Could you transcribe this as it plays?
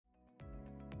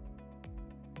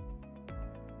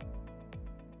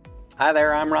Hi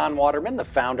there, I'm Ron Watermon, the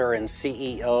founder and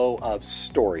CEO of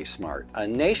STORYSMART, a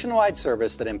nationwide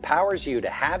service that empowers you to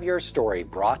have your story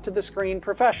brought to the screen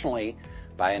professionally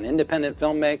by an independent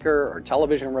filmmaker or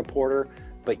television reporter,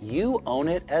 but you own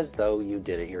it as though you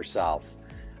did it yourself.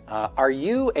 Are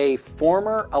you a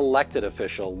former elected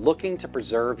official looking to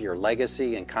preserve your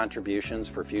legacy and contributions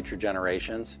for future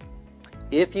generations?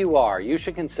 If you are, you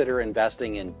should consider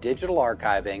investing in digital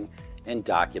archiving and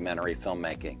documentary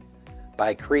filmmaking.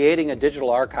 By creating a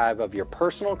digital archive of your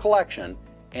personal collection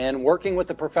and working with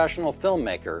a professional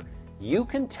filmmaker, you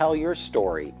can tell your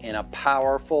story in a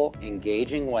powerful,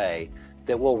 engaging way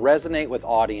that will resonate with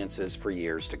audiences for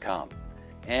years to come.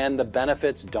 And the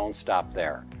benefits don't stop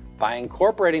there. By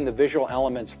incorporating the visual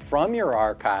elements from your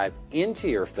archive into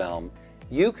your film,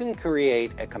 you can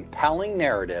create a compelling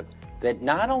narrative that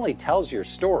not only tells your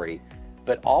story,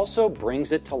 but also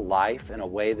brings it to life in a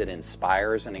way that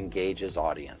inspires and engages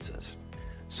audiences.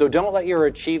 So don't let your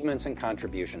achievements and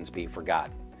contributions be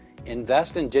forgotten.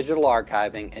 Invest in digital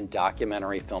archiving and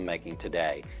documentary filmmaking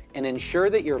today, and ensure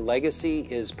that your legacy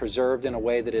is preserved in a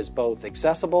way that is both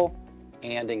accessible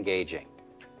and engaging.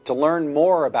 To learn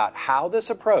more about how this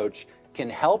approach can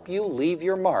help you leave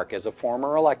your mark as a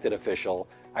former elected official,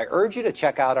 I urge you to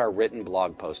check out our written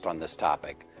blog post on this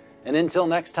topic. And until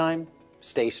next time,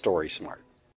 stay story smart.